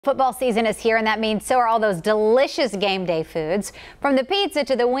Football season is here, and that means so are all those delicious game day foods. From the pizza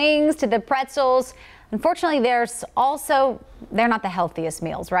to the wings to the pretzels. Unfortunately, they're not the healthiest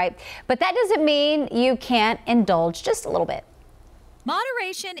meals, right? But that doesn't mean you can't indulge just a little bit.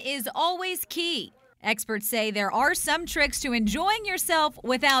 Moderation is always key. Experts say there are some tricks to enjoying yourself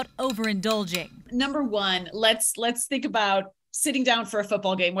without overindulging. Number one, let's think about sitting down for a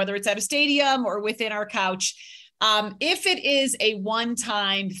football game, whether it's at a stadium or within our couch. If it is a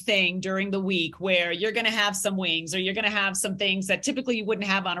one-time thing during the week where you're going to have some wings or you're going to have some things that typically you wouldn't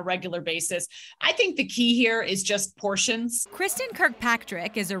have on a regular basis, I think the key here is just portions. Kristen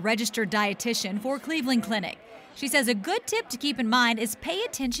Kirkpatrick is a registered dietitian for Cleveland Clinic. She says a good tip to keep in mind is pay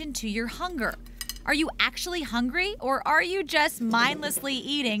attention to your hunger. Are you actually hungry, or are you just mindlessly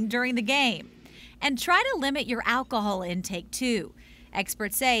eating during the game? And try to limit your alcohol intake too.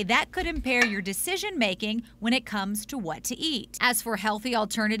 Experts say that could impair your decision-making when it comes to what to eat. As for healthy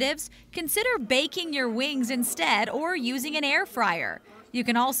alternatives, consider baking your wings instead or using an air fryer. You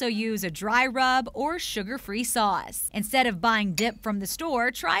can also use a dry rub or sugar-free sauce. Instead of buying dip from the store,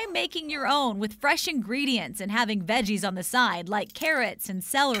 try making your own with fresh ingredients and having veggies on the side like carrots and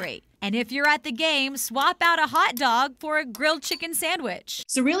celery. And if you're at the game, swap out a hot dog for a grilled chicken sandwich.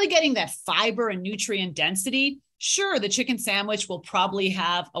 So really getting that fiber and nutrient density. Sure, the chicken sandwich will probably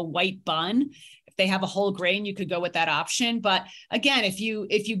have a white bun. If they have a whole grain, you could go with that option. But again, if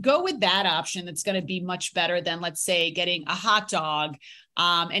you go with that option, that's going to be much better than, let's say, getting a hot dog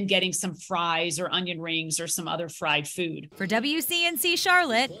and getting some fries or onion rings or some other fried food. For WCNC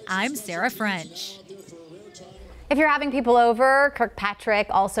Charlotte, I'm Sarah French. If you're having people over, Kirkpatrick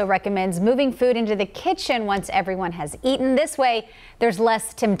also recommends moving food into the kitchen once everyone has eaten. This way, there's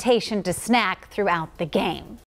less temptation to snack throughout the game.